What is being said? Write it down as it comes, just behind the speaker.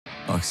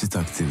Aksi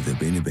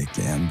takdirde beni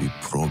bekleyen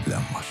bir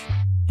problem var.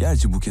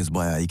 Gerçi bu kez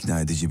bayağı ikna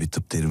edici bir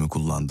tıp terimi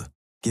kullandı.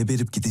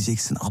 Geberip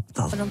gideceksin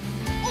aptal.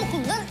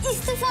 Okuldan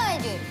istifa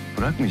ediyorum.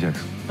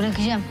 Bırakmayacaksın.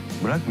 Bırakacağım.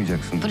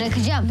 Bırakmayacaksın.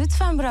 Bırakacağım.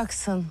 Lütfen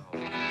bıraksın.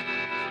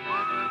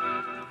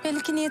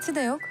 Belki niyeti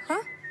de yok, ha?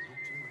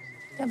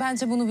 Ya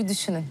bence bunu bir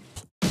düşünün.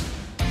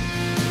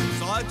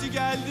 Saati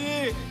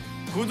geldi.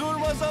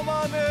 Kudurma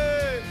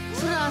zamanı.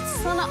 Fırat,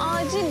 sana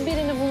acil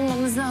birini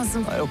bulmamız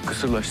lazım. Ha yok,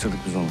 kısırlaştırdık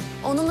biz onu.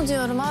 Onu mu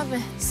diyorum abi?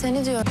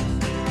 Seni diyorum.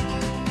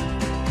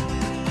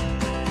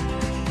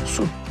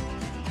 Su.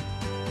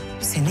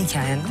 Senin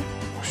hikayen ne?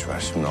 Boş ver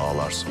şimdi,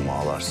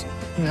 ağlarsın.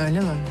 Öyle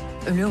mi?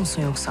 Ölüyor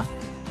musun yoksa?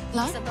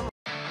 Lan?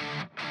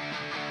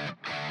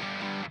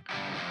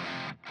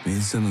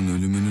 Melisa'nın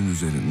ölümünün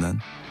üzerinden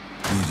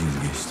 1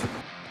 yıl geçti.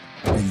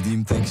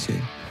 Bildiğim tek şey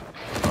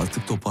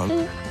artık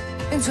toparlan.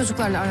 Benim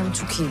çocuklarla aram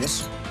çok iyidir.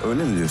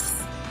 Öyle mi diyorsun?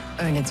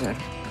 Öyle diyorum.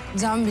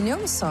 Can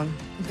biliyor musun?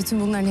 Bütün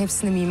bunların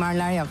hepsini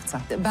mimarlar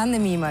yaptı. Ben de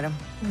mimarım.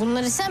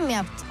 Bunları sen mi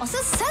yaptın?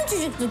 Asıl sen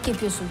çocukluk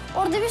yapıyorsun.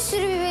 Orada bir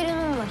sürü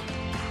biberonum var.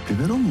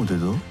 Biberon mu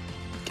dedi o?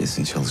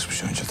 Kesin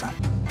çalışmış önceden.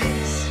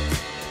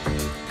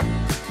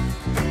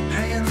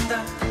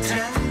 Rayında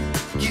tren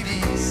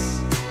gibiyiz.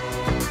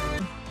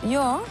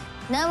 Yo.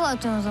 Ne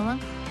yapıyorsun o zaman?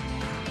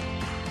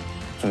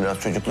 Sen biraz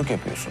çocukluk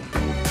yapıyorsun.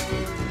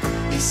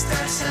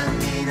 İstersen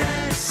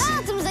binersin.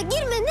 Hayatımıza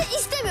girmeni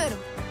istemiyorum.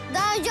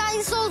 Daha önce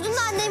aynısı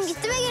olduğunda annem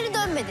gitti ve geri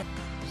dönmedi.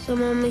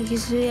 Zaman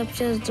makinesi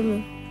yapacağız değil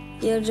mi?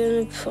 Yarın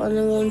dönüp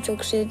anneme onu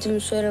çok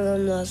sevdiğimi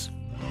söylemem lazım.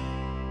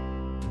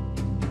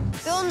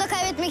 Ve onu da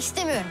kaybetmek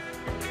istemiyorum.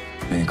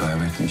 Beni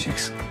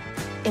kaybetmeyeceksin.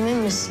 Emin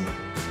misin?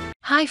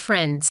 Hi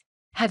friends,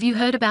 have you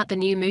heard about the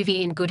new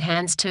movie In Good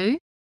Hands 2?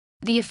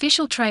 The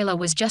official trailer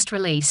was just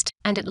released,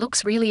 and it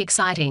looks really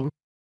exciting.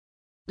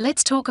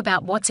 Let's talk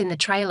about what's in the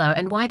trailer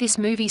and why this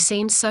movie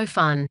seems so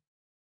fun.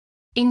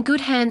 In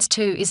Good Hands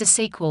 2 is a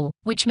sequel,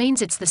 which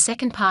means it's the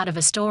second part of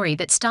a story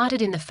that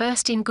started in the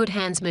first In Good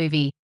Hands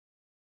movie.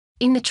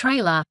 In the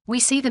trailer, we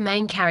see the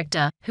main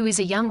character, who is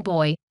a young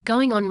boy,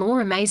 going on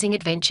more amazing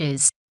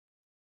adventures.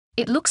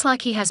 It looks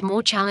like he has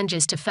more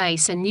challenges to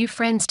face and new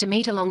friends to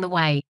meet along the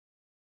way.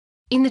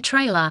 In the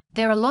trailer,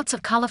 there are lots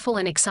of colorful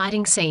and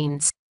exciting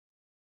scenes.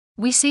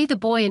 We see the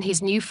boy and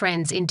his new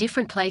friends in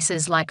different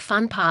places like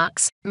fun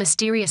parks,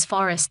 mysterious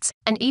forests,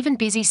 and even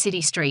busy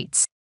city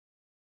streets.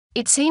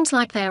 It seems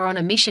like they are on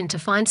a mission to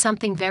find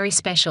something very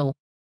special.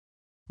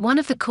 One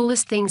of the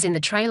coolest things in the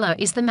trailer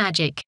is the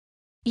magic.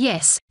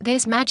 Yes,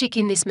 there's magic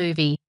in this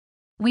movie.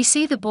 We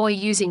see the boy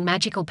using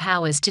magical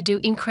powers to do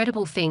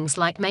incredible things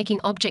like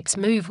making objects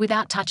move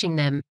without touching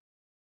them.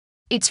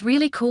 It's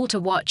really cool to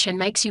watch and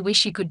makes you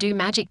wish you could do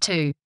magic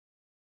too.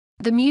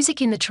 The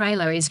music in the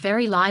trailer is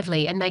very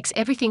lively and makes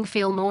everything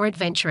feel more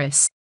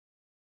adventurous.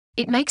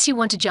 It makes you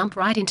want to jump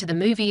right into the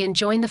movie and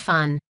join the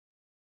fun.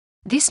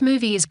 This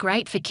movie is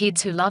great for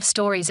kids who love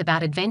stories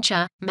about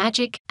adventure,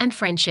 magic, and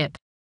friendship.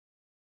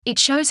 It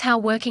shows how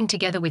working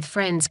together with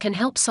friends can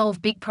help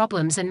solve big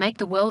problems and make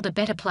the world a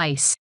better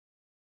place.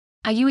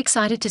 Are you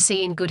excited to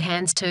see In Good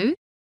Hands 2?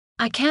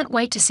 I can't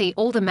wait to see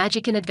all the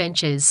magic and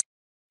adventures.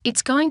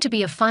 It's going to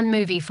be a fun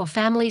movie for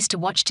families to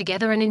watch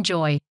together and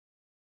enjoy.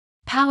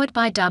 Powered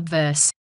by Dubverse.